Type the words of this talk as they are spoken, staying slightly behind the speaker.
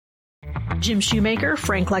Jim Shoemaker,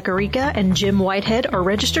 Frank Lacarica, and Jim Whitehead are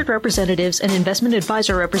registered representatives and investment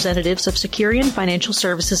advisor representatives of Securian Financial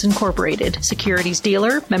Services Incorporated, securities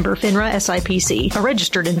dealer, member FINRA SIPC, a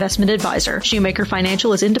registered investment advisor. Shoemaker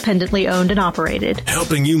Financial is independently owned and operated.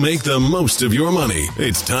 Helping you make the most of your money.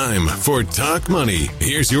 It's time for Talk Money.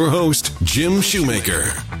 Here's your host, Jim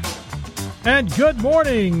Shoemaker. And good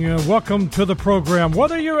morning. Welcome to the program.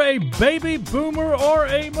 Whether you're a baby boomer or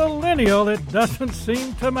a millennial, it doesn't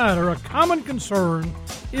seem to matter. A common concern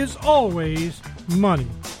is always money.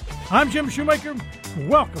 I'm Jim Shoemaker.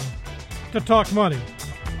 Welcome to Talk Money.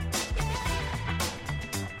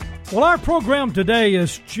 Well, our program today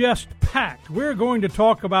is just packed. We're going to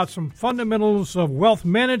talk about some fundamentals of wealth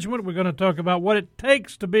management. We're going to talk about what it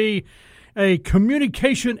takes to be a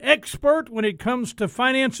communication expert when it comes to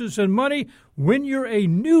finances and money when you're a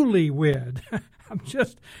newlywed.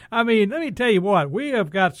 Let me tell you what, we have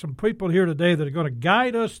got some people here today that are going to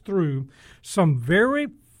guide us through some very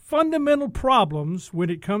fundamental problems when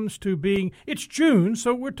it comes to it's June,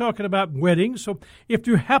 so we're talking about weddings. So if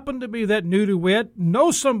you happen to be that newlywed,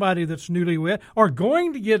 know somebody that's newlywed, or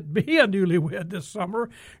going to be a newlywed this summer,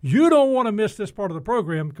 you don't want to miss this part of the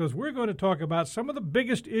program because we're going to talk about some of the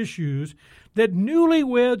biggest issues that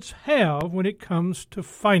newlyweds have when it comes to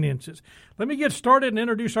finances. Let me get started and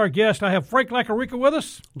introduce our guest. I have Frank Lacarica with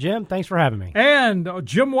us. Jim, thanks for having me. And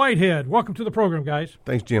Jim Whitehead. Welcome to the program, guys.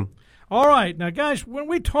 Thanks, Jim. All right. Now, guys, when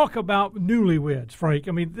we talk about newlyweds, Frank,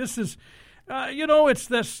 I mean, this is, it's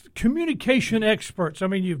this communication experts. I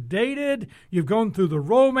mean, you've dated, you've gone through the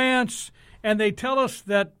romance, and they tell us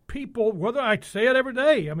that people, whether I say it every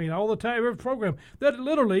day, I mean, all the time, every program, that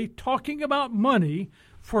literally talking about money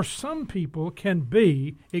for some people can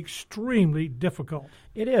be extremely difficult.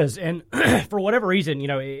 It is, and for whatever reason,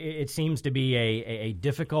 it seems to be a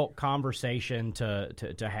difficult conversation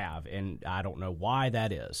to have, and I don't know why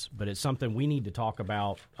that is, but it's something we need to talk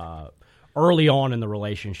about early on in the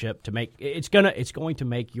relationship to make it's going to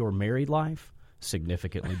make your married life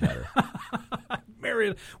significantly better.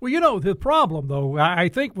 Well, the problem though, I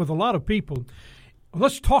think with a lot of people.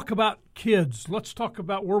 Let's talk about kids. Let's talk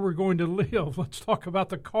about where we're going to live. Let's talk about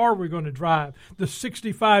the car we're going to drive, the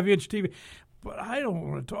 65-inch TV. But I don't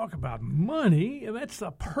want to talk about money. That's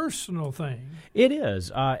a personal thing. It is.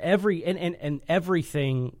 Everything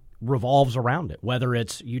revolves around it, whether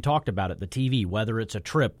it's, you talked about it, the TV, whether it's a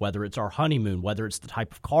trip, whether it's our honeymoon, whether it's the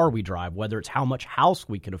type of car we drive, whether it's how much house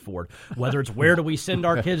we can afford, whether it's where do we send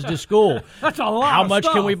our kids to school. That's a lot How of much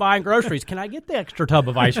stuff. can we buy in groceries? Can I get the extra tub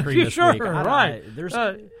of ice cream this sure, week? Right.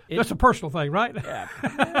 That's a personal thing, right? Yeah.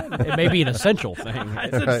 It may be an essential thing.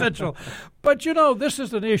 It's essential. But, this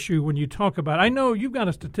is an issue when you talk about I know you've got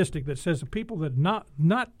a statistic that says the people that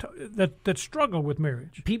that struggle with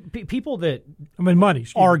marriage. People that money.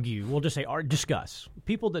 Argue, we'll just say discuss.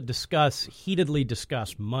 People that heatedly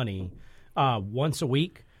discuss money once a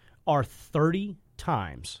week are 30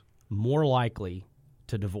 times more likely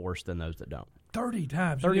to divorce than those that don't. 30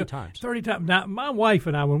 times. 30 times. 30 times. Now, my wife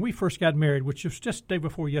and I, when we first got married, which was just the day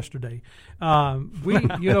before yesterday, hey,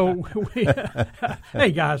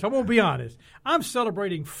 guys, I'm going to be honest. I'm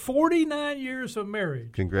celebrating 49 years of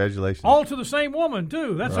marriage. Congratulations. All to the same woman,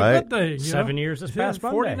 too. That's right. a good thing. 7 years this past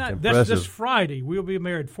Monday. 49. This Friday, we'll be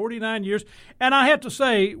married 49 years. And I have to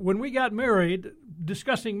say, when we got married,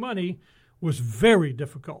 discussing money was very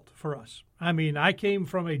difficult for us. I mean, I came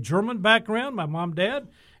from a German background, my mom, dad,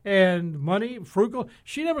 and money, frugal.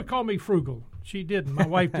 She never called me frugal. She didn't. My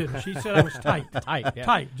wife didn't. She said I was tight.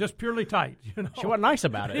 Tight, just purely tight. She wasn't nice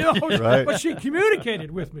about it. Right. But she communicated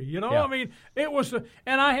with me, Yeah. Yeah. I mean, it was,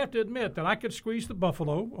 and I have to admit that I could squeeze the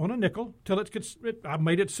buffalo on a nickel till I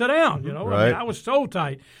made it sit down, Right. I mean, I was so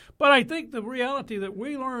tight. But I think the reality that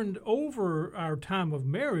we learned over our time of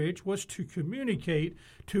marriage was to communicate,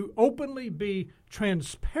 to openly be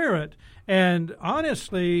transparent, and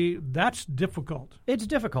honestly, that's difficult. It's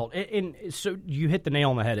difficult. And so you hit the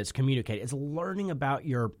nail on the head. It's communicate. It's learning about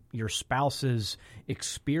your spouse's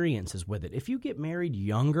experiences with it. If you get married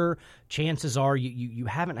younger, chances are you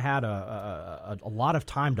haven't had a lot of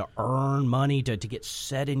time to earn money, to get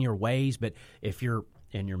set in your ways. But if you're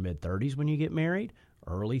in your mid-30s when you get married,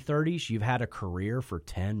 early 30s, you've had a career for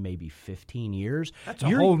 10, maybe 15 years. That's a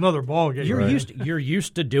whole nother ballgame. You're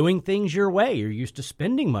used to doing things your way. You're used to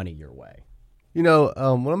spending money your way. What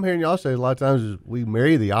I'm hearing y'all say a lot of times is we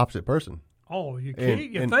marry the opposite person. Oh, you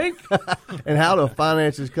kidding? You think? And how do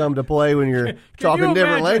finances come to play when you're talking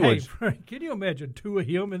different language? Hey, can you imagine two of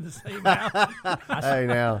him in the same house? Hey,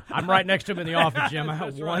 now. I'm right next to him in the office, Jim.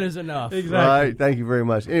 One is enough. Exactly. Right. Thank you very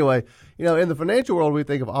much. Anyway, in the financial world, we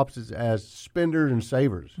think of opposites as spenders and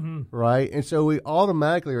savers, right? And so we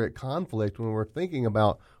automatically are at conflict when we're thinking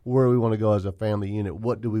about where we want to go as a family unit.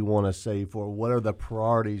 What do we want to save for? What are the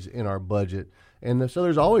priorities in our budget? And so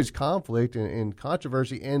there's always conflict and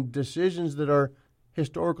controversy and decisions that are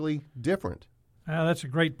historically different. That's a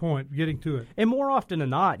great point, getting to it. And more often than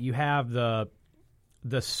not, you have the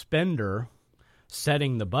spender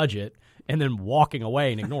setting the budget and then walking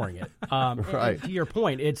away and ignoring it. Right. And to your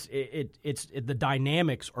point, it's the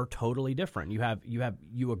dynamics are totally different.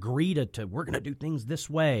 You agree to we're going to do things this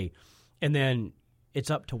way, and then it's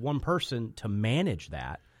up to one person to manage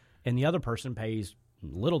that, and the other person pays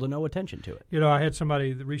little to no attention to it. You know, I had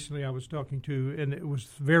somebody that recently I was talking to, and it was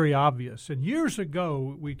very obvious. And years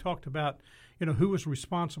ago, we talked about, you know, who was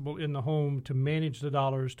responsible in the home to manage the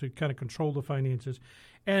dollars, to kind of control the finances.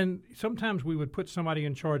 And sometimes we would put somebody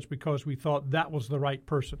in charge because we thought that was the right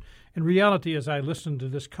person. In reality, as I listened to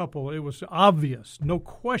this couple, it was obvious, no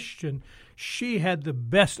question, she had the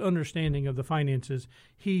best understanding of the finances.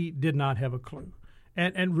 He did not have a clue.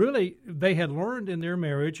 And really, they had learned in their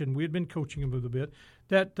marriage, and we had been coaching him a little bit,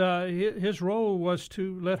 that his role was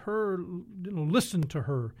to let her, listen to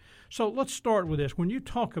her. So let's start with this. When you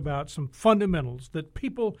talk about some fundamentals that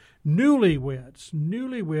people,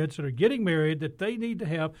 newlyweds that are getting married, that they need to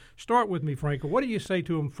have, start with me, Frank. What do you say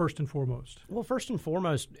to them first and foremost? Well, first and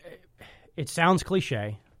foremost, it sounds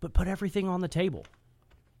cliche, but put everything on the table.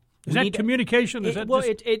 Is that communication? The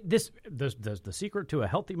secret to a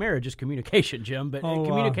healthy marriage is communication, Jim. But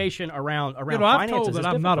communication around finances I've told that is I'm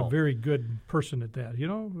difficult. not a very good person at that.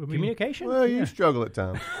 Communication. Well, you struggle at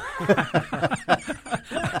times.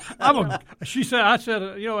 I said,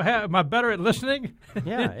 am I better at listening?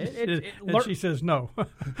 Yeah. And she says no.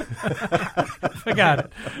 I got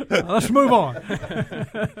it. Let's move on.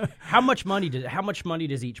 How much money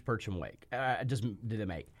does each person make? Do they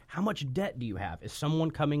make? How much debt do you have? Is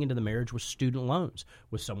someone coming into the marriage with student loans?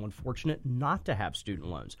 Was someone fortunate not to have student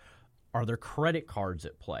loans? Are there credit cards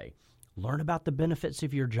at play? Learn about the benefits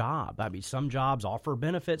of your job. I mean, some jobs offer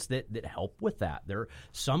benefits that help with that.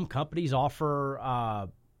 Some companies offer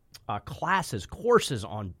courses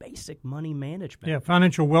on basic money management. Yeah,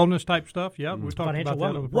 financial wellness type stuff. Yeah, we talked about that on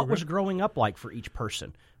the program. What was growing up like for each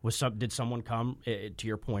person? Did someone come, to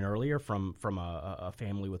your point earlier, from a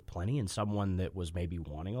family with plenty and someone that was maybe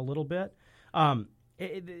wanting a little bit?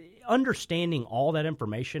 Understanding all that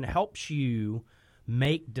information helps you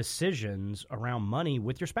make decisions around money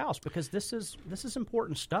with your spouse, because this is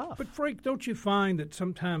important stuff. But Frank, don't you find that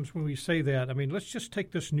sometimes when we say that, I mean, let's just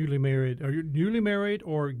take this newly married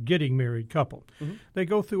or getting married couple. Mm-hmm. They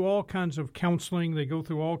go through all kinds of counseling. They go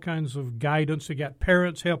through all kinds of guidance. They got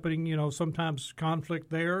parents helping, sometimes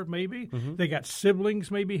conflict there maybe. Mm-hmm. They got siblings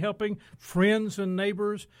maybe helping, friends and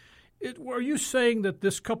neighbors. Are you saying that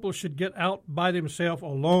this couple should get out by themselves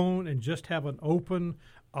alone and just have an open,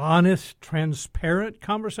 honest, transparent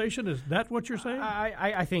conversation? Is that what you're saying?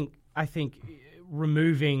 I think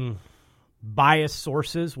removing biased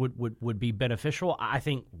sources would be beneficial. I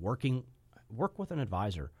think work with an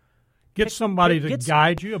advisor. Get somebody to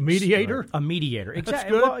guide you, a mediator? A mediator. Exactly.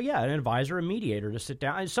 That's good. Well, yeah, an advisor, a mediator to sit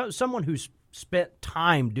down. Someone who's spent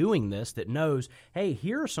time doing this that knows, hey,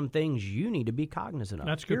 here are some things you need to be cognizant of.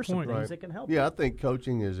 That's a good point. Some things that can help you. Yeah, I think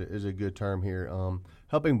coaching is a good term here.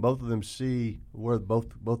 Helping both of them see where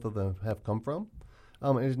both of them have come from.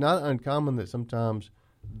 It's not uncommon that sometimes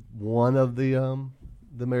one of the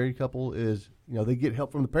married couple is, they get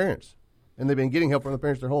help from the parents. And they've been getting help from the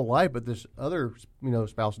parents their whole life, but this other,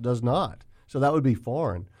 spouse does not. So that would be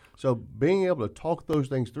foreign. So being able to talk those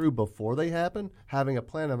things through before they happen, having a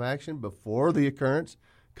plan of action before the occurrence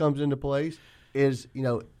comes into place is,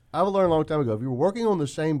 I've learned a long time ago, if you're working on the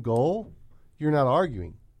same goal, you're not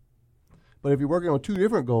arguing. But if you're working on two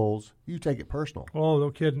different goals, you take it personal. Oh, no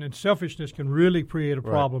kidding. And selfishness can really create a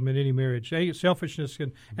problem in any marriage. Selfishness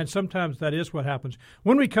can, and sometimes that is what happens.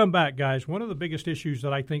 When we come back, guys, one of the biggest issues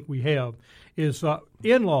that I think we have is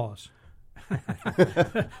in-laws.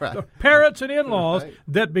 The parents and in-laws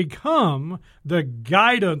that become the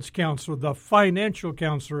guidance counselor, the financial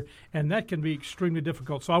counselor, and that can be extremely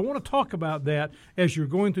difficult. So I want to talk about that as you're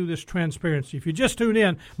going through this transparency. If you just tune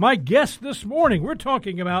in, my guest this morning, we're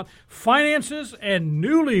talking about finances and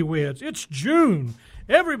newlyweds. It's June.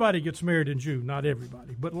 Everybody gets married in June. Not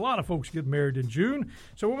everybody, but a lot of folks get married in June.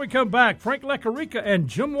 So when we come back, Frank Lecarica and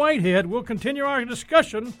Jim Whitehead will continue our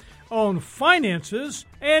discussion on finances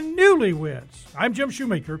and newlyweds. I'm Jim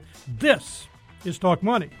Shoemaker. This is Talk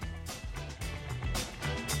Money.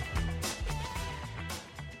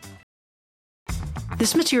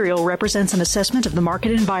 This material represents an assessment of the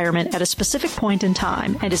market environment at a specific point in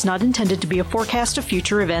time and is not intended to be a forecast of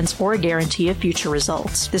future events or a guarantee of future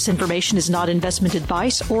results. This information is not investment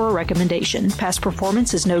advice or a recommendation. Past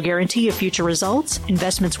performance is no guarantee of future results.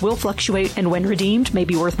 Investments will fluctuate and when redeemed may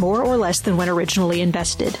be worth more or less than when originally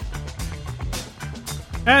invested.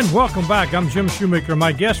 And welcome back. I'm Jim Shoemaker.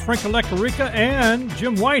 My guests, Frank Alekarica and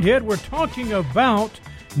Jim Whitehead. We're talking about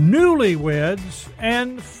newlyweds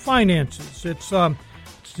and finances. It's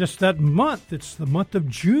just that month. It's the month of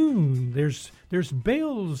June. There's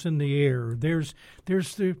bells in the air. There's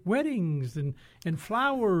the weddings and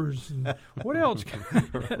flowers and what else?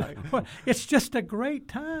 Right. It's just a great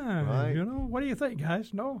time. Right. You know, what do you think,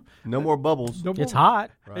 guys? No more bubbles. more. It's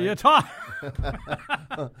hot. Right. It's hot.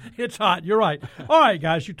 It's hot. You're right. All right,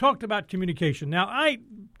 guys. You talked about communication. Now, I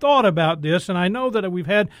thought about this, and I know that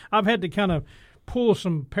I've had to kind of pull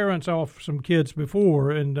some parents off some kids before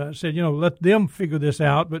and said, let them figure this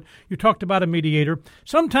out. But you talked about a mediator.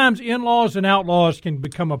 Sometimes in-laws and outlaws can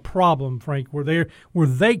become a problem, Frank, where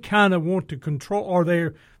they kind of want to control, or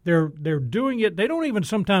they're doing it. They don't even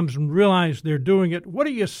sometimes realize they're doing it. What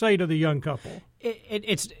do you say to the young couple?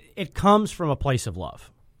 It comes from a place of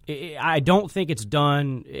love. I don't think it's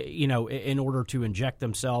done, in order to inject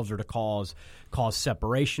themselves or to cause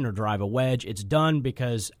separation or drive a wedge. It's done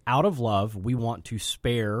because out of love, we want to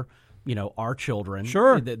spare, our children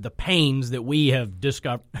the pains that we have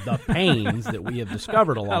discovered.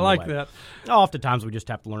 Along I like the way. that. Oftentimes, we just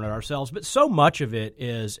have to learn it ourselves. But so much of it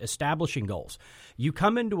is establishing goals. You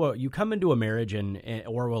come into a marriage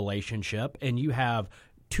or a relationship, and you have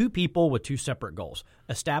two people with two separate goals.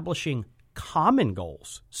 Establishing common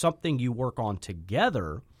goals, something you work on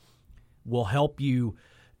together, will help you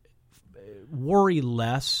worry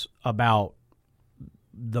less about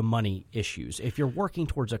the money issues if you're working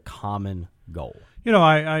towards a common goal.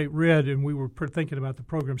 I read, and we were thinking about the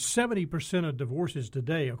program, 70% of divorces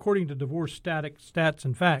today, according to Divorce Stats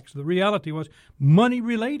and Facts, the reality was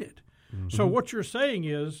money-related. Mm-hmm. So what you're saying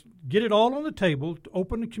is get it all on the table,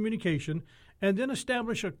 open the communication, and then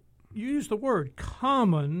establish use the word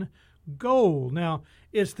common goal. Now,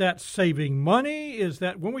 is that saving money? Is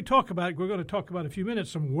that, when we talk about it, we're going to talk about in a few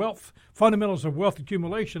minutes some fundamentals of wealth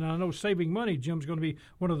accumulation. And I know saving money, Jim's going to be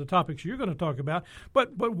one of the topics you're going to talk about.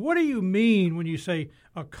 But what do you mean when you say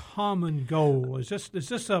a common goal? Is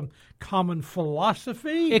this a common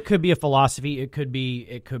philosophy? It could be a philosophy. It could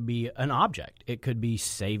be an object. It could be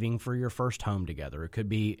saving for your first home together. It could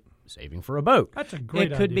be saving for a boat. That's a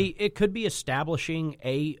great idea. It could be establishing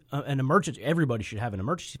an emergency. Everybody should have an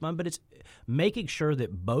emergency fund, but it's making sure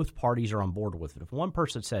that both parties are on board with it. If one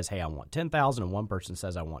person says, "Hey, I want 10,000," and one person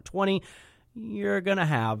says, "I want 20," you're going to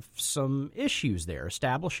have some issues there.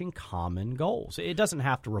 Establishing common goals. It doesn't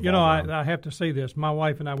have to revolve around. I have to say this. My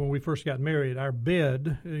wife and I, when we first got married, our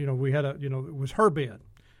bed, we had it was her bed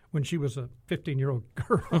when she was a 15-year-old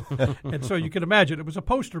girl. And so you can imagine it was a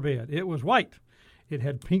poster bed. It was white. It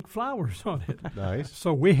had pink flowers on it. Nice.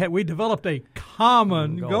 So we developed a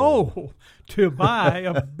common goal to buy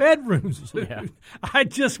a bedroom suit. Yeah. I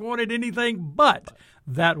just wanted anything but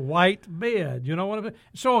that white bed. You know what I mean?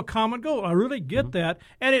 So a common goal. I really get that.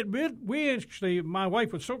 And we actually, my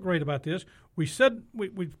wife was so great about this. We said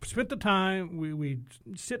we spent the time. We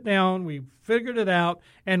sit down. We figured it out,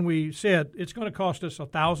 and we said it's going to cost us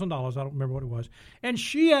 $1,000. I don't remember what it was. And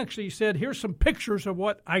she actually said, "Here's some pictures of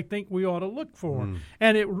what I think we ought to look for."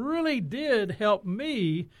 And it really did help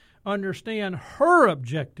me understand her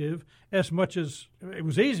objective as much as it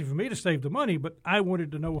was easy for me to save the money, but I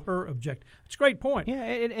wanted to know her objective. It's a great point. Yeah,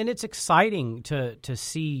 and it's exciting to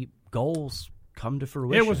see goals come to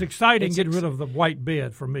fruition. It was exciting getting rid of the white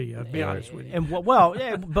bed for me. I'll be honest with you. And but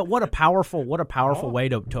what a powerful way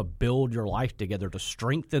to build your life together, to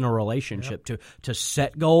strengthen a relationship, to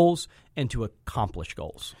set goals and to accomplish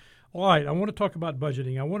goals. All right, I want to talk about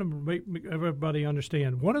budgeting. I want to make everybody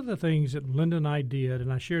understand. One of the things that Linda and I did,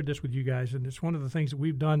 and I shared this with you guys, and it's one of the things that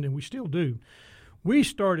we've done and we still do. We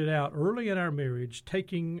started out early in our marriage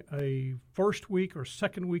taking a first week or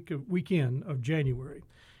second weekend of January.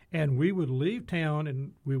 And we would leave town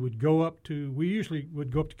and we usually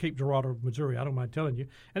would go up to Cape Girardeau, Missouri. I don't mind telling you.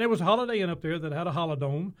 And there was a Holiday Inn up there that had a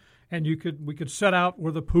holidome, and we could set out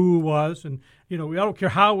where the pool was, and I don't care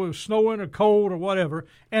how it was snowing or cold or whatever.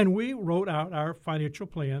 And we wrote out our financial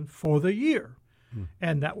plan for the year.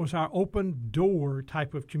 And that was our open door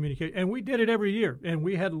type of communication. And we did it every year. And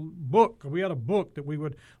we had a book that we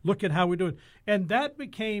would look at how we're doing. And that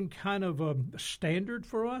became kind of a standard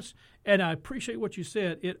for us. And I appreciate what you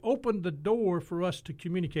said. It opened the door for us to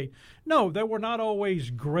communicate. No, there were not always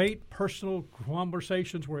great personal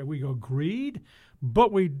conversations where we agreed,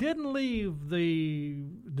 but we didn't leave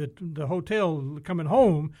the hotel coming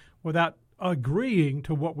home without agreeing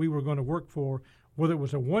to what we were going to work for, whether it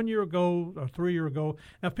was a 1 year ago or 3 year ago.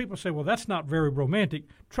 Now, people say, well, that's not very romantic.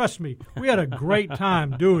 Trust me, we had a great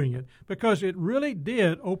time doing it because it really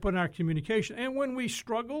did open our communication. And when we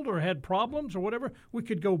struggled or had problems or whatever, we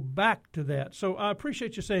could go back to that. So I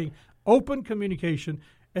appreciate you saying open communication,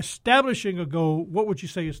 establishing a goal. What would you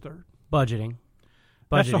say is third? Budgeting.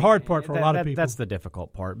 That's the hard part for a lot of people. That's the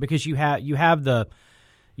difficult part because you have the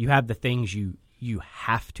things you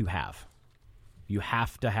have to have. You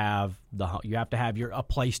have to have a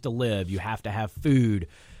place to live. You have to have food.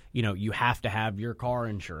 You have to have your car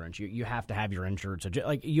insurance. You have to have your insurance.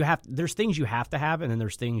 There's things you have to have, and then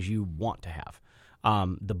there's things you want to have.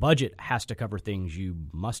 The budget has to cover things you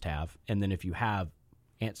must have, and then if you have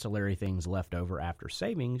ancillary things left over after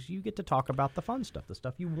savings, you get to talk about the fun stuff, the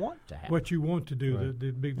stuff you want to have. What you want to do, right.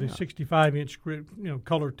 the 65-inch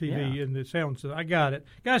color TV and the sound. I got it.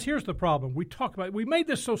 Guys, here's the problem. We made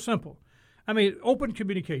this so simple. I mean, open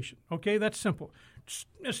communication, okay? That's simple.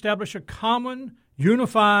 Establish a common,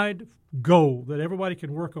 unified goal that everybody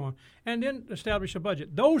can work on, and then establish a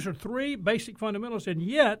budget. Those are three basic fundamentals, and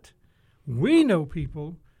yet we know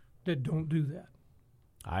people that don't do that.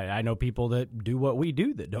 I know people that do what we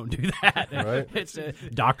do that don't do that. Right. It's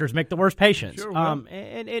doctors make the worst patients. Sure,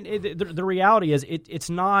 the reality is it's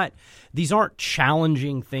not – these aren't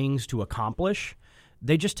challenging things to accomplish.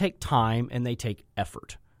 They just take time and they take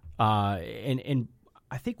effort. And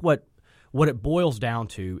I think what it boils down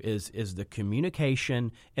to is the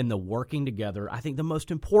communication and the working together. I think the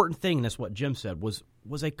most important thing, and that's what Jim said, was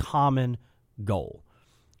a common goal.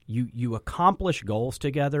 You accomplish goals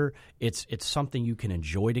together. It's something you can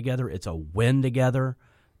enjoy together. It's a win together,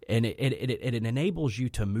 and it enables you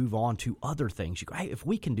to move on to other things. You go, hey, if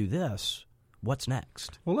we can do this, what's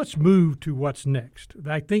next? Well, let's move to what's next.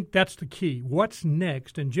 I think that's the key. What's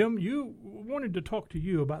next? And Jim, you wanted to talk to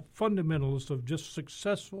you about fundamentals of just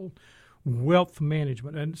successful wealth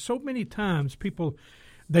management. And so many times people,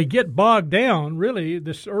 they get bogged down, really,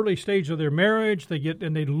 this early stage of their marriage. They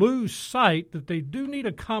lose sight that they do need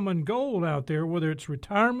a common goal out there, whether it's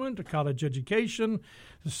retirement, a college education,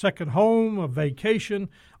 a second home, a vacation,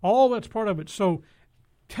 all that's part of it. So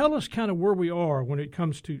tell us kind of where we are when it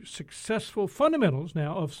comes to successful fundamentals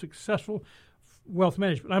now of successful wealth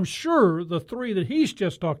management. I'm sure the three that he's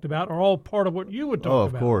just talked about are all part of what you would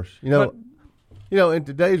talk about. Oh, of course. In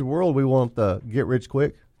today's world, we want the get rich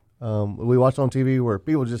quick. We watch on TV where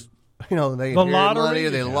people just, they inherit money,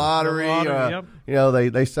 they lottery,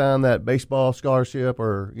 they sign that baseball scholarship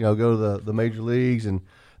or, go to the major leagues. And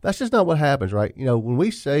that's just not what happens, right? When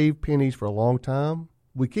we save pennies for a long time,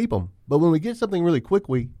 we keep them. But when we get something really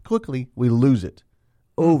quickly, we lose it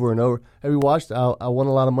over and over. Have you watched I won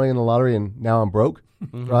a lot of money in the lottery and now I'm broke,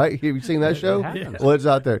 right? Have you seen that show? Well, it's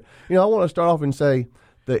out there. I want to start off and say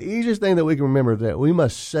the easiest thing that we can remember is that we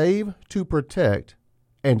must save to protect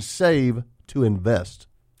and save to invest,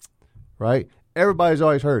 right? Everybody's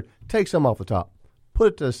always heard, take some off the top,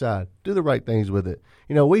 put it to the side, do the right things with it.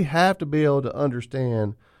 We have to be able to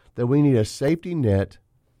understand that we need a safety net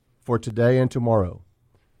for today and tomorrow,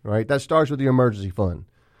 right? That starts with the emergency fund.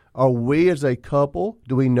 Are we as a couple,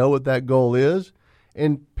 do we know what that goal is?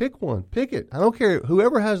 And pick one, pick it. I don't care,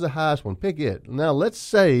 whoever has the highest one, pick it. Now let's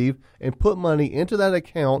save and put money into that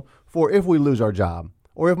account for if we lose our job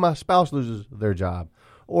or if my spouse loses their job,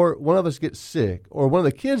 or one of us gets sick, or one of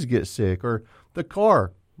the kids gets sick, or the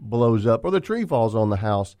car blows up, or the tree falls on the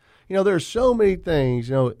house. There's so many things.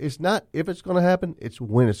 It's not if it's going to happen, it's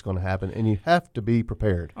when it's going to happen, and you have to be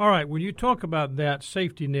prepared. All right, when you talk about that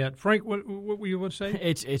safety net, Frank, what were you would say?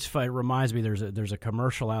 It's fun. It reminds me there's a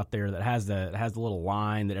commercial out there that has the little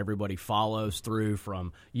line that everybody follows through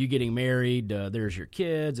from you getting married, there's your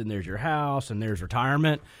kids, and there's your house, and there's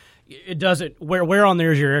retirement. It doesn't. Where on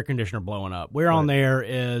there is your air conditioner blowing up? Where on there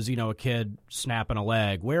is a kid snapping a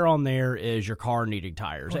leg? Where on there is your car needing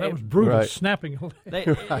tires? Well, that was brutal, snapping a leg.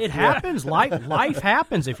 It happens. Life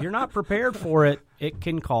happens. If you're not prepared for it, it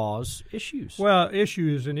can cause issues. Well,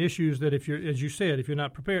 issues that if you're, as you said, if you're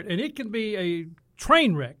not prepared, and it can be a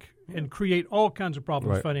train wreck and create all kinds of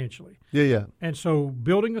problems financially. Yeah. And so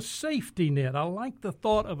building a safety net, I like the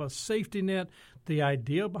thought of a safety net. The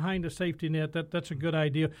idea behind a safety net, that's a good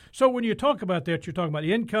idea. So when you talk about that, you're talking about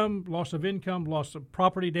income, loss of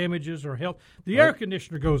property damages or health. The air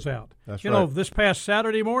conditioner goes out. That's right. This past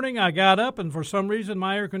Saturday morning, I got up, and for some reason,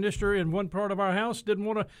 my air conditioner in one part of our house didn't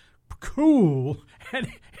want to cool,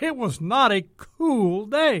 and it was not a cool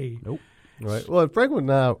day. Nope. Right. Well, Frank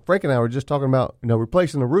and I were just talking about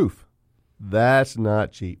replacing the roof. That's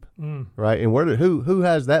not cheap, right? And who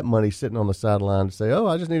has that money sitting on the sideline to say, oh,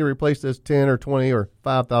 I just need to replace this $10 or $20 or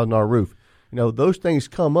 $5,000 roof? Those things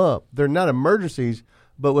come up. They're not emergencies,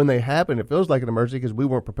 but when they happen, it feels like an emergency because we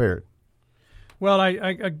weren't prepared. Well,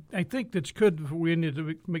 I think that's good. We need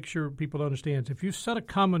to make sure people understand. If you set a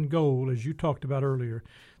common goal, as you talked about earlier,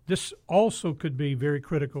 this also could be very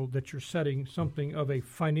critical that you're setting something of a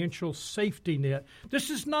financial safety net. This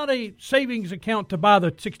is not a savings account to buy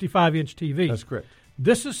the 65-inch TV. That's correct.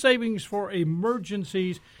 This is savings for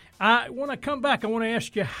emergencies. When I come back, I want to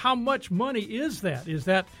ask you, how much money is that? Is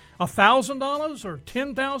that $1,000 or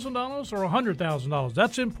 $10,000 or $100,000?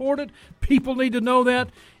 That's important. People need to know that.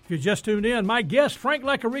 If you just tuned in, my guest, Frank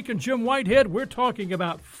Lacarica and Jim Whitehead, we're talking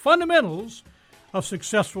about fundamentals of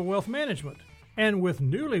successful wealth management. And with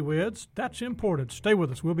newlyweds, that's important. Stay with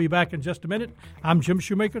us. We'll be back in just a minute. I'm Jim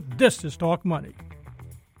Shoemaker. This is Talk Money.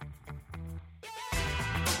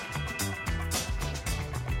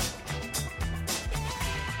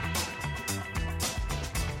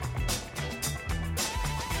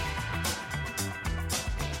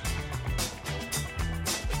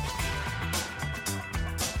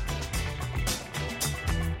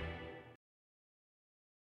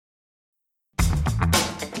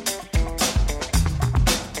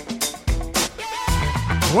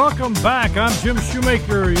 Welcome back. I'm Jim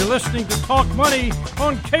Shoemaker. You're listening to Talk Money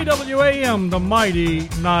on KWAM, the mighty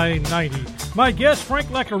 990. My guests, Frank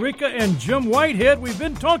Lacarica and Jim Whitehead. We've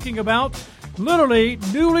been talking about literally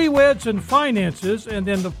newlyweds and finances and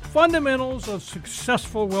then the fundamentals of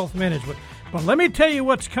successful wealth management. But let me tell you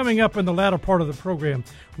what's coming up in the latter part of the program.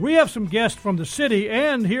 We have some guests from the city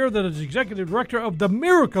and here that is executive director of the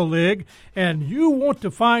Miracle League, and you want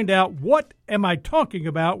to find out what am I talking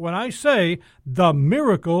about when I say the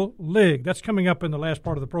Miracle League. That's coming up in the last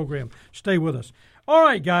part of the program. Stay with us. All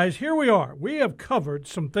right, guys, here we are. We have covered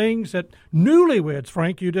some things that newlyweds,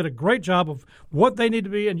 Frank, you did a great job of what they need to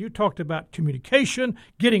be, and you talked about communication,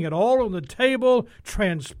 getting it all on the table,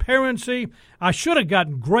 transparency. I should have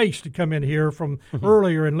gotten Grace to come in here from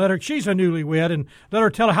earlier and let her, she's a newlywed, and let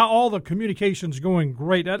her tell her how all the communication's going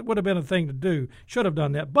great. That would have been a thing to do. Should have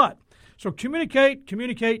done that. But, so communicate.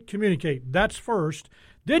 That's first.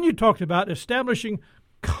 Then you talked about establishing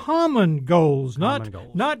common goals,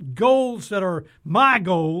 not goals that are my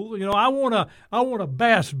goal. I want a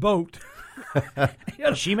bass boat.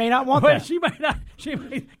 She may not want that. She may not.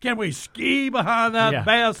 Can we ski behind that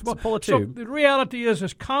bass boat? Pull a tube. So the reality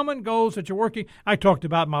is common goals that you're working. I talked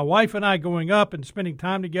about my wife and I going up and spending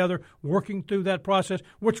time together, working through that process,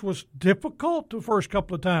 which was difficult the first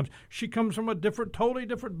couple of times. She comes from a totally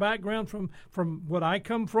different background from what I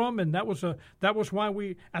come from, and that was why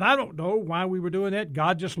we. And I don't know why we were doing that.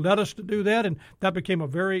 God just led us to do that, and that became a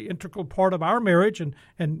very integral part of our marriage, and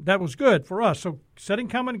that was good for us. So setting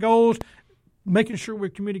common goals, making sure we're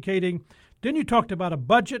communicating. Then you talked about a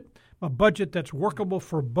budget that's workable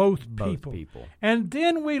for both people. And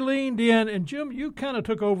then we leaned in, and Jim, you kind of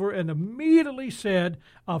took over and immediately said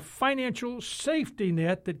a financial safety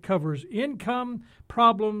net that covers income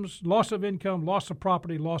problems, loss of income, loss of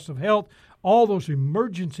property, loss of health, all those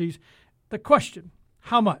emergencies. The question,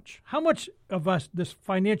 how much? How much of this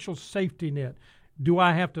financial safety net do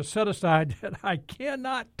I have to set aside that I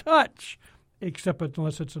cannot touch? Except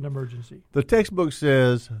unless it's an emergency. The textbook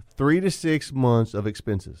says 3 to 6 months of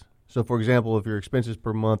expenses. So, for example, if your expenses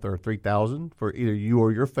per month are $3,000 for either you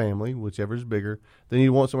or your family, whichever is bigger, then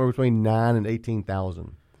you want somewhere between $9,000 and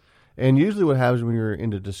 $18,000. And usually, what happens when you're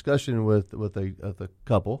in a discussion with a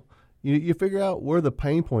couple, you figure out where the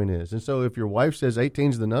pain point is. And so, if your wife says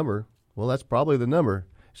 18 is the number, well, that's probably the number.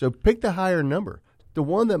 So, pick the higher number. The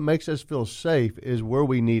one that makes us feel safe is where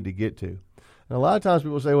we need to get to. And a lot of times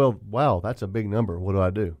people say, well, wow, that's a big number. What do I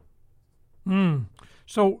do?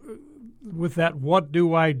 So with that, what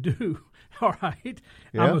do I do? All right.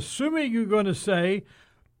 Yeah. I'm assuming you're going to say,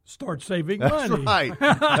 start saving money.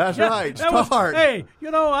 That's right. Start. I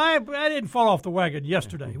didn't fall off the wagon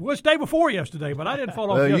yesterday. It was the day before yesterday, but I didn't fall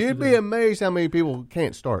off yesterday. You'd be amazed how many people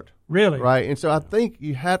can't start. Really? Right. And so I think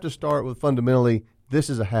you have to start with fundamentally, this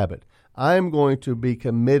is a habit. I'm going to be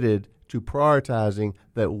committed to prioritizing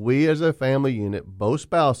that we as a family unit, both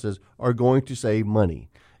spouses, are going to save money.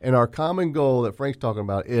 And our common goal that Frank's talking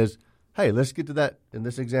about is, hey, let's get to that, in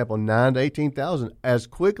this example, $9,000 to $18,000 as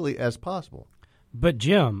quickly as possible. But,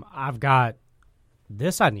 Jim, I've got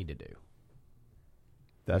this I need to do.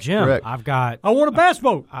 That's Jim, correct. I want a bass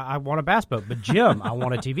boat. I want a bass boat. But, Jim, I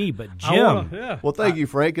want a TV. But, Jim. Well, thank you,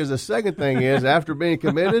 Frank, because the second thing is, after being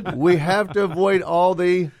committed, we have to avoid all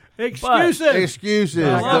the Excuses,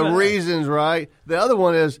 the reasons, right? The other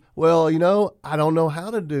one is, well, I don't know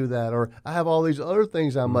how to do that, or I have all these other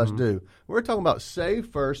things I must do. We're talking about save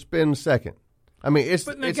first, spend second. I mean, it's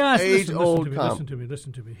guys, age-old.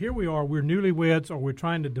 Listen to me. Here we are. We're newlyweds, or we're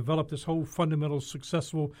trying to develop this whole fundamental,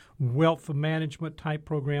 successful wealth management type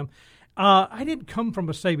program. I didn't come from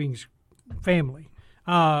a savings family.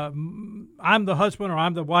 I'm the husband or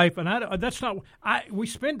I'm the wife, and that's not. We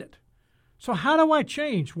spend it. So how do I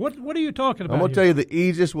change? What are you talking about? I'm going to tell you the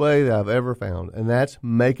easiest way that I've ever found, and that's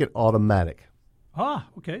make it automatic.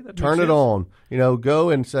 Okay. Turn it on. Go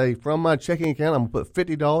and say, from my checking account, I'm going to put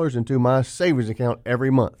 $50 into my savings account every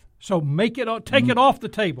month. So take it off the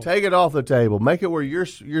table. Take it off the table. Make it where you're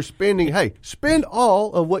spending. Hey, spend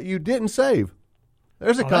all of what you didn't save.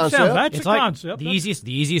 There's a concept. That's a concept. The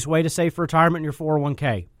easiest way to save for retirement in your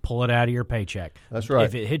 401k, pull it out of your paycheck. That's right.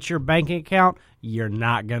 If it hits your banking account, you're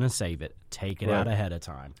not going to save it. Take it out ahead of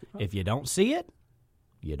time. If you don't see it,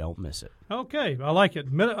 you don't miss it. Okay, I like it.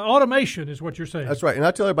 Automation is what you're saying. That's right. And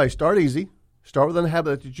I tell everybody, start easy. Start with a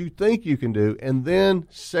habit that you think you can do, and then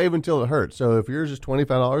save until it hurts. So if yours is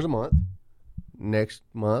 $25 a month, next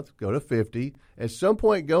month go to $50. At some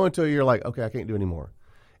point, go until you're like, okay, I can't do anymore.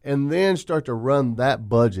 And then start to run that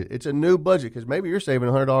budget. It's a new budget because maybe you're saving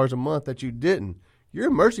 $100 a month that you didn't. Your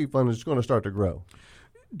emergency fund is going to start to grow.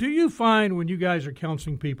 Do you find when you guys are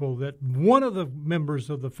counseling people that one of the members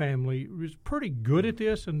of the family is pretty good at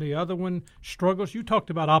this and the other one struggles? You talked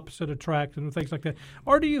about opposite attract and things like that.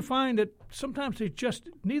 Or do you find that sometimes they just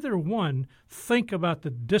neither one think about the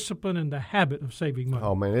discipline and the habit of saving money?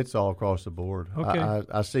 Oh, man, it's all across the board. Okay.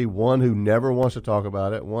 I see one who never wants to talk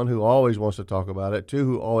about it, one who always wants to talk about it, two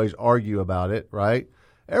who always argue about it, right?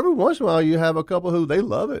 Every once in a while you have a couple who they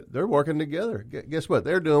love it. They're working together. Guess what?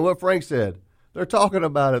 They're doing what Frank said. They're talking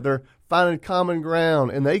about it. They're finding common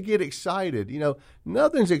ground, and they get excited.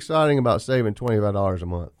 Nothing's exciting about saving $25 a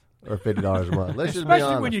month or $50 a month. Let's just be honest.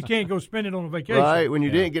 Especially when you can't go spend it on a vacation. Right, when you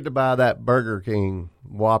didn't get to buy that Burger King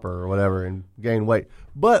Whopper or whatever and gain weight.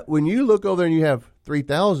 But when you look over there and you have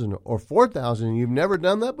 $3,000 or $4,000 and you've never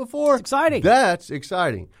done that before, it's exciting. That's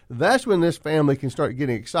exciting. That's when this family can start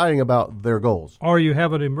getting exciting about their goals. Or you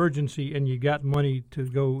have an emergency and you got money to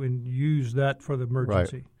go and use that for the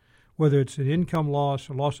emergency. Right. Whether it's an income loss,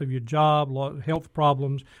 a loss of your job, health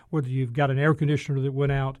problems, whether you've got an air conditioner that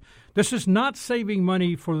went out. This is not saving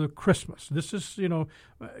money for the Christmas. This is,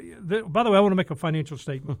 by the way, I want to make a financial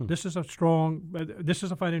statement. This is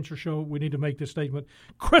a financial show. We need to make this statement.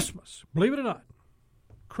 Christmas, believe it or not,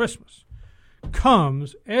 Christmas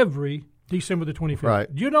comes every December the 25th.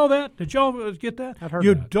 Right. Do you know that? Did y'all get that? I've heard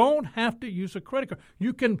you that. don't have to use a credit card.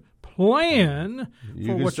 You can plan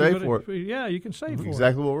for what you're going to. Yeah, you can save for it.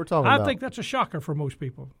 Exactly what we're talking about. I think that's a shocker for most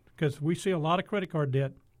people because we see a lot of credit card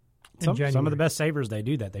debt in January. Some of the best savers, they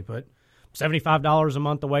do that. They put $75 a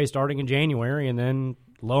month away starting in January, and then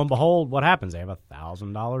lo and behold, what happens? They have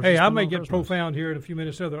 $1,000. Hey, I may get profound here in a few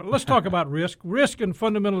minutes. Let's talk about risk and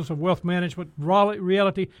fundamentals of wealth management,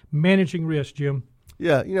 reality, managing risk, Jim.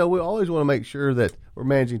 Yeah, we always want to make sure that we're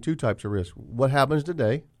managing two types of risk. What happens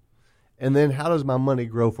today, and then how does my money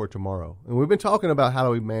grow for tomorrow? And we've been talking about how do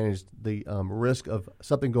we manage the risk of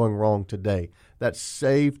something going wrong today. That's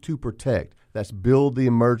save to protect. That's build the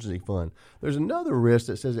emergency fund. There's another risk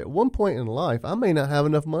that says at one point in life, I may not have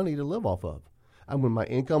enough money to live off of. And when my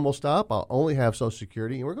income will stop, I'll only have Social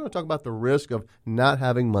Security. And we're going to talk about the risk of not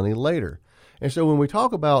having money later. And so when we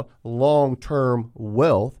talk about long-term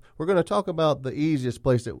wealth, we're going to talk about the easiest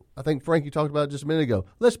place that I think, Frank, you talked about just a minute ago.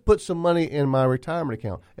 Let's put some money in my retirement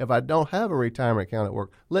account. If I don't have a retirement account at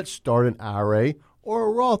work, let's start an IRA or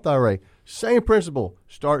a Roth IRA. Same principle.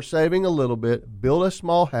 Start saving a little bit, build a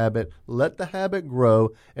small habit, let the habit grow,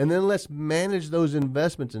 and then let's manage those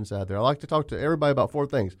investments inside there. I like to talk to everybody about four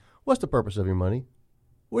things. What's the purpose of your money?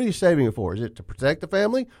 What are you saving it for? Is it to protect the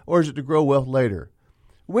family or is it to grow wealth later?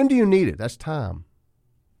 When do you need it? That's time.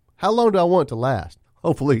 How long do I want it to last?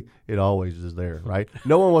 Hopefully, it always is there, right?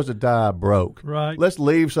 No one wants to die broke. Right. Let's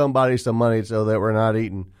leave somebody some money so that we're not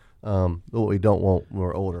eating what we don't want when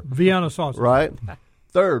we're older. Vienna sausage. Right?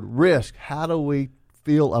 Third, risk. How do we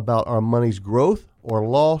feel about our money's growth or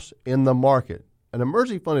loss in the market? An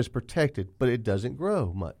emergency fund is protected, but it doesn't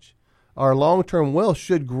grow much. Our long-term wealth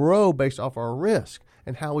should grow based off our risk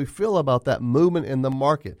and how we feel about that movement in the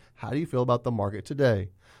market. How do you feel about the market today?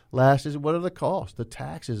 Last is, what are the costs, the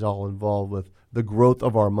taxes all involved with the growth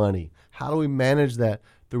of our money? How do we manage that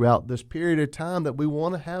throughout this period of time that we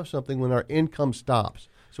want to have something when our income stops?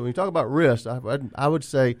 So when you talk about risk, I would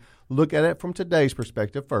say look at it from today's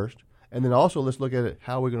perspective first, and then also let's look at it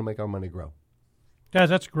how we're going to make our money grow. Guys,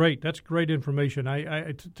 that's great. That's great information.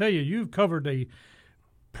 I to tell you, you've covered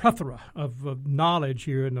plethora of knowledge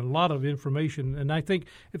here and a lot of information. And I think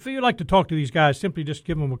if you'd like to talk to these guys, simply just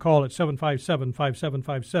give them a call at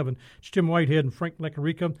 757-5757. It's Jim Whitehead and Frank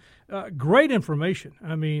Lecarica. Great information.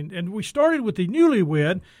 I mean, and we started with the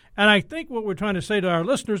newlywed, and I think what we're trying to say to our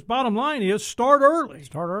listeners, bottom line is start early.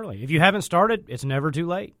 Start early. If you haven't started, it's never too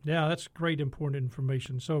late. Yeah, that's great, important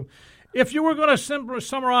information. So if you were going to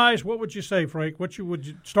summarize, what would you say, Frank? Would you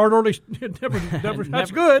start early? never,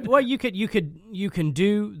 that's good. Well, you can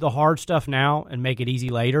do the hard stuff now and make it easy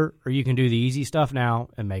later, or you can do the easy stuff now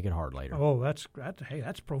and make it hard later. Oh, that's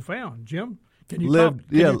profound, Jim. Can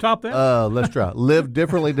you top that? Let's try. Live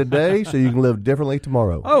differently today so you can live differently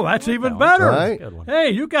tomorrow. Oh, that's even better. Right.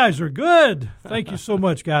 Hey, you guys are good. Thank you so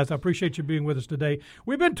much, guys. I appreciate you being with us today.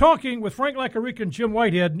 We've been talking with Frank Lecarica and Jim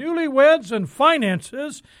Whitehead, newlyweds and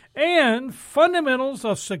finances and fundamentals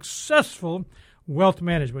of successful wealth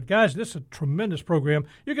management. Guys, this is a tremendous program.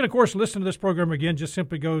 You can, of course, listen to this program again. Just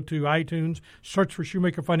simply go to iTunes, search for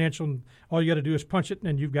Shoemaker Financial, and all you got to do is punch it,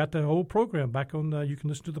 and you've got the whole program back on. You can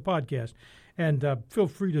listen to the podcast. And feel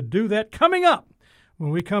free to do that. Coming up, when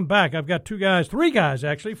we come back, I've got three guys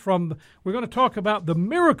actually, we're going to talk about the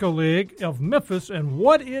Miracle League of Memphis and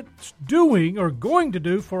what it's doing or going to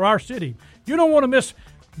do for our city. You don't want to miss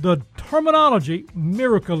the terminology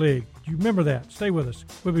Miracle League. You remember that. Stay with us.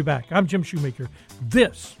 We'll be back. I'm Jim Shoemaker.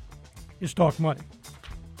 This is Talk Money.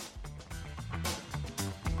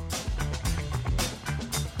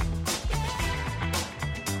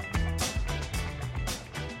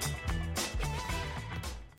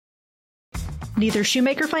 Neither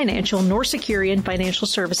Shoemaker Financial nor Securian Financial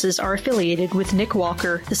Services are affiliated with Nick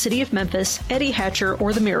Walker, the City of Memphis, Eddie Hatcher,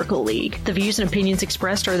 or the Miracle League. The views and opinions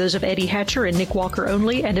expressed are those of Eddie Hatcher and Nick Walker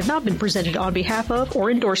only and have not been presented on behalf of or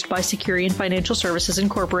endorsed by Securian Financial Services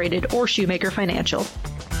Incorporated or Shoemaker Financial.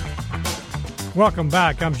 Welcome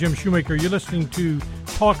back. I'm Jim Shoemaker. You're listening to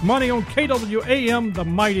Talk Money on KWAM, the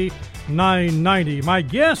mighty 990. My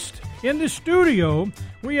guest in the studio,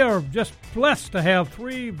 we are just blessed to have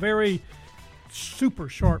three very super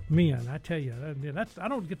sharp men. I tell you, I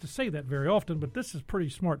don't get to say that very often, but this is pretty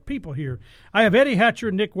smart people here. I have Eddie Hatcher,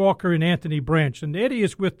 Nick Walker, and Anthony Branch. And Eddie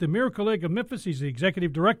is with the Miracle League of Memphis. He's the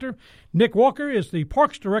executive director. Nick Walker is the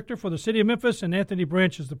parks director for the city of Memphis, and Anthony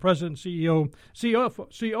Branch is the president and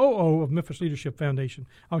COO of Memphis Leadership Foundation.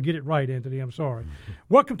 I'll get it right, Anthony. I'm sorry.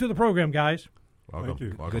 Welcome to the program, guys.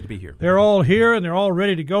 Welcome. Good to be here. They're all here, and they're all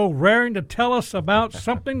ready to go, raring to tell us about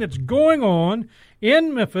something that's going on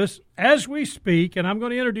in Memphis as we speak. And I'm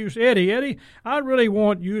going to introduce Eddie. Eddie, I really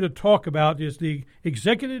want you to talk about is the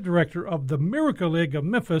executive director of the Miracle League of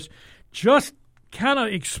Memphis. Just kind of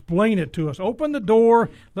explain it to us. Open the door,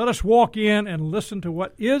 let us walk in and listen to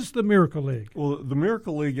what is the Miracle League. Well, the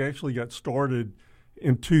Miracle League actually got started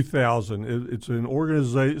in 2000. It's an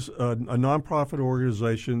organization, a nonprofit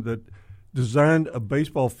organization that designed a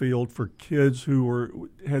baseball field for kids who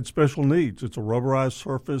had special needs. It's a rubberized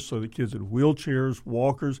surface so that kids in wheelchairs,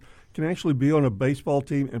 walkers, can actually be on a baseball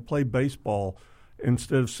team and play baseball.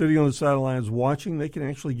 Instead of sitting on the sidelines watching, they can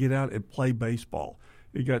actually get out and play baseball.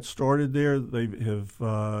 It got started there. They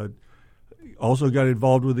have also got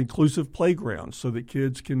involved with inclusive playgrounds so that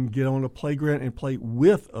kids can get on a playground and play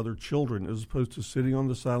with other children as opposed to sitting on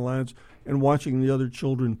the sidelines and watching the other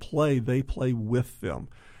children play. They play with them.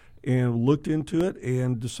 And looked into it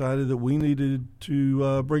and decided that we needed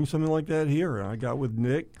to bring something like that here. And I got with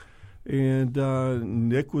Nick, and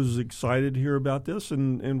Nick was excited to hear about this,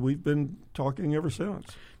 and we've been talking ever since.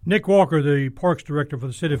 Nick Walker, the Parks Director for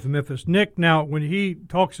the City of Memphis. Nick, now, when he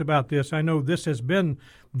talks about this, I know this has been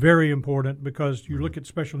very important because you look at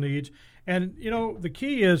special needs. And, you know, the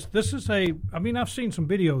key is this is I've seen some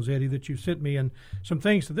videos, Eddie, that you sent me and some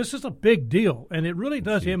things. This is a big deal, and it really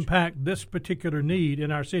does impact this particular need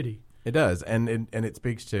in our city. It does, and it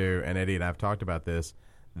speaks to, and Eddie and I have talked about this,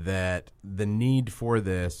 that the need for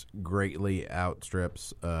this greatly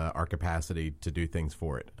outstrips our capacity to do things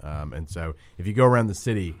for it. And so if you go around the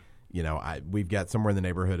city, you know, we've got somewhere in the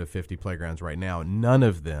neighborhood of 50 playgrounds right now. None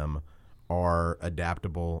of them are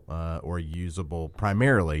adaptable or usable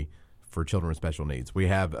primarily for children with special needs. We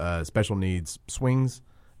have special needs swings.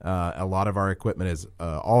 A lot of our equipment is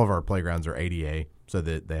all of our playgrounds are ADA, so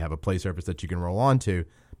that they have a play surface that you can roll onto,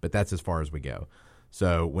 but that's as far as we go.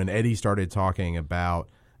 So when Eddie started talking about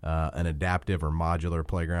an adaptive or modular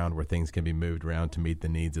playground where things can be moved around to meet the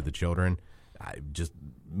needs of the children,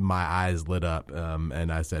 my eyes lit up,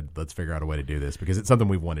 and I said, let's figure out a way to do this because it's something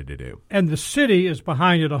we've wanted to do. And the city is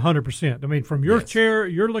behind it 100%. I mean, from your chair,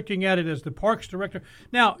 you're looking at it as the parks director.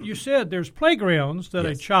 Now, you said there's playgrounds that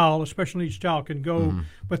a special needs child can go,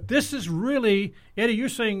 but this is really, Eddie, you're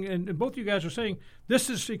saying, and both of you guys are saying, this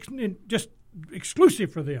is just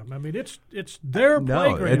exclusive for them. I mean, it's their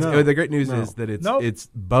playground. The great news is that it's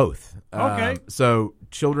both. Okay. So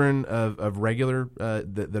children of regular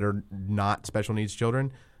that are not special needs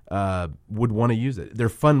children would want to use it. They're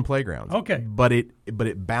fun playgrounds. Okay. But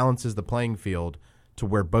it balances the playing field to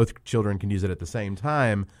where both children can use it at the same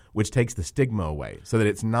time, which takes the stigma away, so that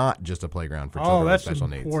it's not just a playground for children with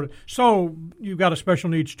special important. needs. So you've got a special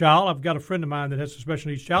needs child. I've got a friend of mine that has a special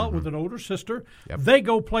needs child with an older sister. Yep. They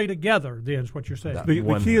go play together, then, is what you're saying.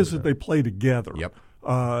 The key is that they play together. Yep.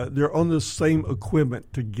 They're on the same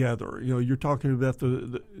equipment together. You're talking about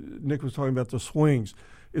Nick was talking about the swings.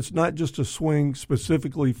 It's not just a swing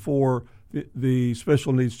specifically for the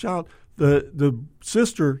special needs child. The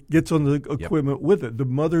sister gets on the equipment with it. The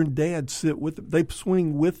mother and dad sit with them. They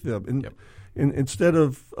swing with them, and instead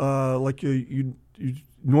of like you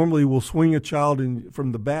normally will swing a child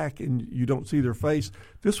from the back and you don't see their face.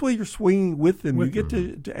 This way, you're swinging with them. You get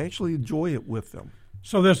to actually enjoy it with them.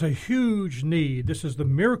 So there's a huge need. This is the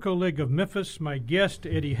Miracle League of Memphis. My guest,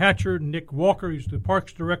 Eddie Hatcher, Nick Walker, who's the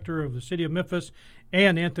Parks Director of the City of Memphis,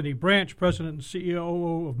 and Anthony Branch, President and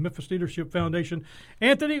CEO of Memphis Leadership Foundation.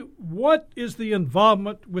 Anthony, what is the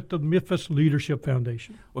involvement with the Memphis Leadership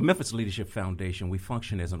Foundation? Well, Memphis Leadership Foundation, we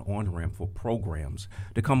function as an on-ramp for programs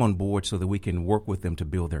to come on board so that we can work with them to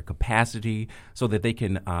build their capacity so that they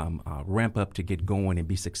can ramp up to get going and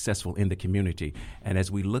be successful in the community. And as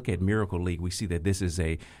we look at Miracle League, we see that this is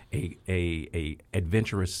a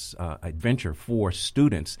adventurous adventure for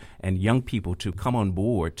students and young people to come on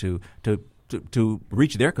board to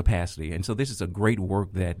reach their capacity. And so this is a great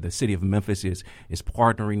work that the city of Memphis is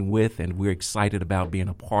partnering with, and we're excited about being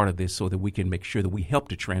a part of this so that we can make sure that we help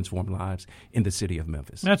to transform lives in the city of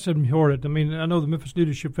Memphis. That's important. I mean, I know the Memphis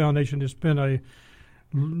Leadership Foundation has been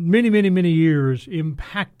many years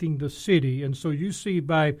impacting the city, and so you see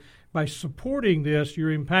by supporting this,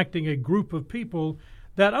 you're impacting a group of people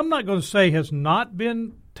that I'm not going to say has not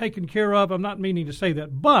been taken care of. I'm not meaning to say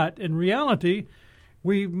that, but in reality,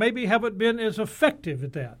 we maybe haven't been as effective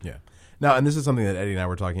at that. Yeah. Now, and this is something that Eddie and I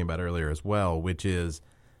were talking about earlier as well, which is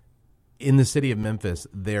in the city of Memphis,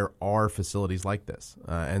 there are facilities like this.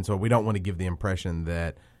 And so we don't want to give the impression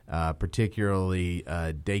that particularly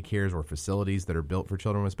daycares or facilities that are built for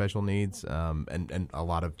children with special needs, and a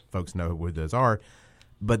lot of folks know what those are,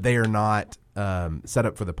 but they are not set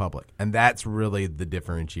up for the public. And that's really the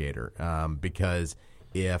differentiator, because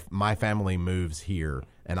if my family moves here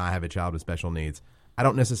and I have a child with special needs, I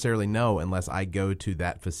don't necessarily know unless I go to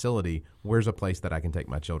that facility, where's a place that I can take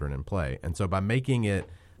my children and play. And so by making it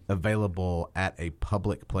available at a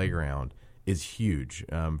public playground is huge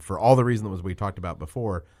for all the reasons we talked about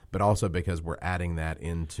before, but also because we're adding that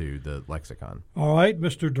into the lexicon. All right,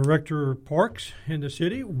 Mr. Director of Parks in the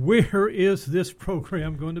city, where is this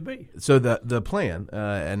program going to be? So the plan,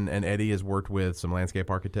 and Eddie has worked with some landscape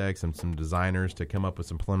architects and some designers to come up with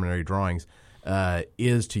some preliminary drawings,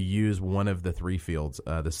 is to use one of the three fields,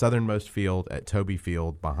 the southernmost field at Toby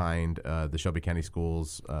Field behind the Shelby County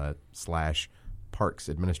Schools / Parks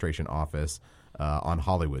Administration Office on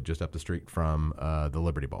Hollywood, just up the street from the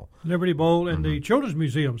Liberty Bowl. Liberty Bowl and the Children's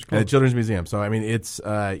Museum's close. And the Children's Museum. So, I mean, it's,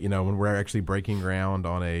 when we're actually breaking ground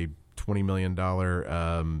on a $20 million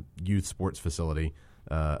youth sports facility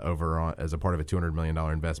as a part of a $200 million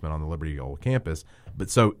investment on the Liberty Bowl campus.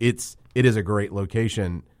 But so it is a great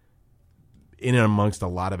location in and amongst a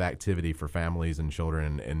lot of activity for families and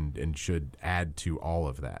children, and should add to all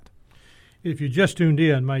of that. If you just tuned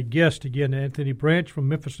in, my guest again, Anthony Branch from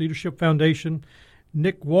Memphis Leadership Foundation,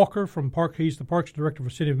 Nick Walker from he's the Parks Director for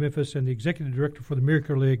the City of Memphis and the Executive Director for the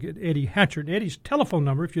Miracle League, Eddie Hatcher. Eddie's telephone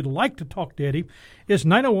number, if you'd like to talk to Eddie, is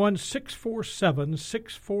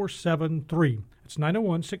 901-647-6473. It's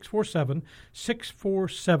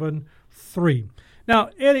 901-647-6473.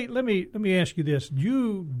 Now, Eddie, let me ask you this.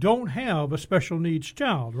 You don't have a special needs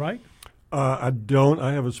child, right? I don't.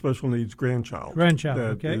 I have a special needs grandchild. Grandchild,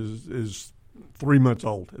 that okay. is 3 months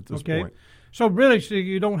old at this point. So really,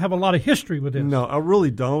 you don't have a lot of history with this. No, I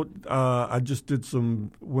really don't. I just did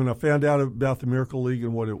when I found out about the Miracle League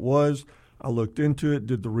and what it was, I looked into it,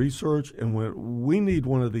 did the research, and went, we need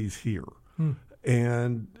one of these here.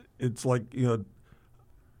 And it's like,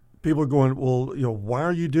 people are going, well, why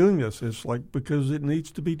are you doing this? It's like, because it needs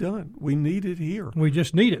to be done. We need it here. We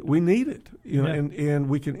just need it. We need it. And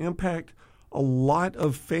we can impact a lot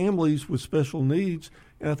of families with special needs,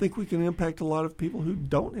 and I think we can impact a lot of people who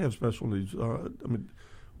don't have special needs.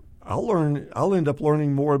 I'll end up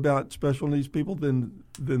learning more about special needs people than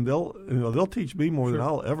they'll teach me more than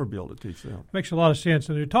I'll ever be able to teach them. Makes a lot of sense.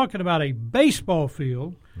 And you're talking about a baseball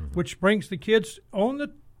field, which brings the kids on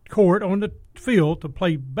the court on the field to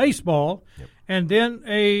play baseball, and then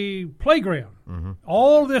a playground.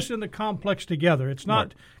 All this in the complex together. It's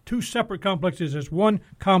not two separate complexes. It's one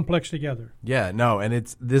complex together. Yeah, no, and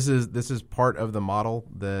this is part of the model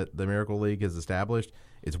that the Miracle League has established.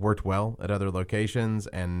 It's worked well at other locations,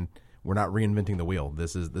 and we're not reinventing the wheel.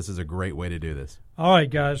 This is a great way to do this. All right,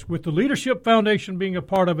 guys. With the Leadership Foundation being a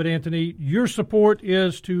part of it, Anthony, your support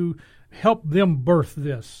is to help them birth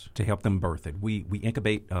this. To help them birth it. We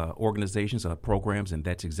incubate organizations, programs, and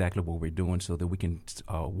that's exactly what we're doing so that we can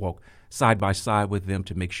walk side by side with them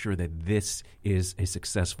to make sure that this is a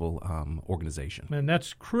successful organization. And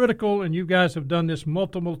that's critical, and you guys have done this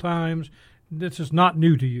multiple times. This is not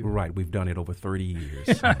new to you. Right. We've done it over 30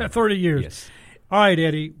 years. 30 years. Yes. All right,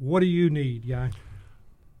 Eddie, what do you need, guy?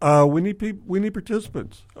 We need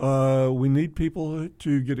participants. We need people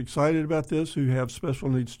to get excited about this who have special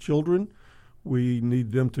needs children. We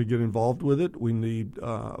need them to get involved with it. We need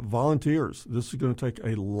volunteers. This is going to take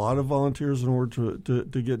a lot of volunteers in order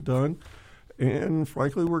to get done. And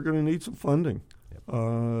frankly, we're going to need some funding.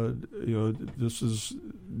 This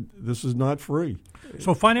is not free.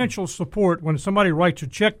 So financial support, when somebody writes a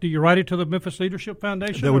check, do you write it to the Memphis Leadership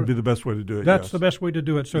Foundation? That would be the best way to do it. That's yes. the best way to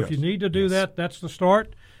do it. So if you need to do that, that's the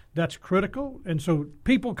start. That's critical. And so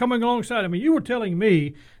people coming alongside. I mean, you were telling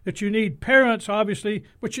me that you need parents, obviously,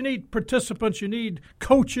 but you need participants. You need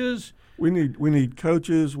coaches. We need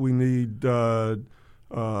coaches. We need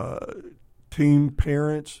team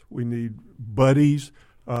parents. We need buddies,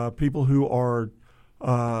 people who are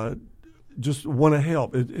just want to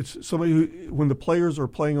help. It's somebody who, when the players are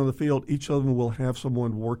playing on the field, each of them will have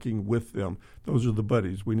someone working with them. Those are the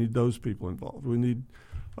buddies. We need those people involved. We need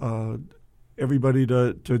everybody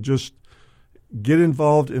to just get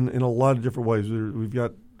involved in a lot of different ways. We've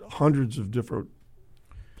got hundreds of different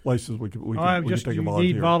places we can take a volunteer. You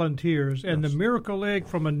need volunteers. And the Miracle League,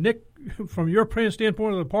 from your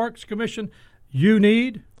standpoint of the Parks Commission, you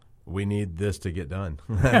need? We need this to get done.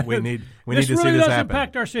 we need to this see really this does happen.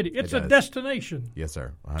 Impact our city. It's It a does. destination. Yes,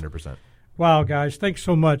 sir. 100%. Wow, guys, thanks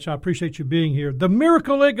so much. I appreciate you being here. The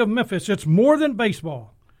Miracle League of Memphis, it's more than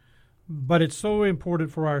baseball, but it's so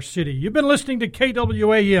important for our city. You've been listening to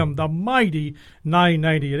KWAM, the mighty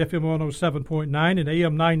 990 at FM 107.9 and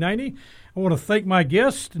AM 990. I want to thank my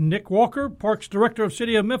guest, Nick Walker, Parks Director of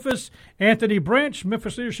City of Memphis, Anthony Branch,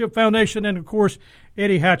 Memphis Leadership Foundation, and, of course,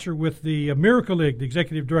 Eddie Hatcher with the Miracle League, the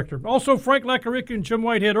Executive Director. Also, Frank Lacarica and Jim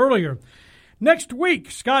Whitehead earlier. Next week,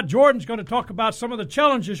 Scott Jordan's going to talk about some of the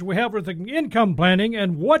challenges we have with income planning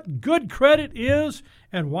and what good credit is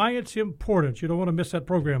and why it's important. You don't want to miss that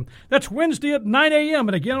program. That's Wednesday at 9 a.m.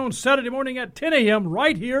 and again on Saturday morning at 10 a.m.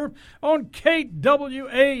 right here on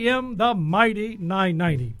KWAM, the mighty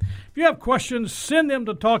 990. If you have questions, send them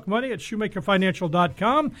to TalkMoney at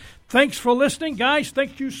ShoemakerFinancial.com. Thanks for listening, guys.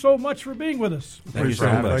 Thank you so much for being with us. Thank you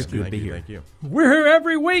so much. Thank you. Good to be here. Thank you. We're here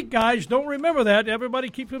every week, guys. Don't remember that. Everybody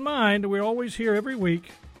keep in mind we're always here every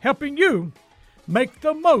week helping you make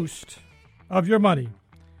the most of your money.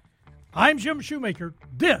 I'm Jim Shoemaker.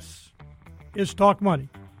 This is Talk Money.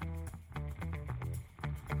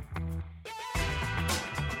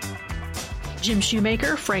 Jim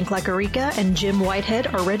Shoemaker, Frank Lacarica, and Jim Whitehead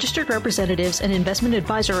are registered representatives and investment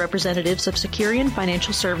advisor representatives of Securian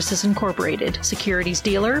Financial Services Incorporated, securities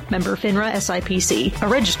dealer, member FINRA SIPC, a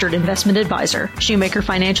registered investment advisor. Shoemaker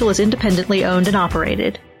Financial is independently owned and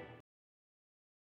operated.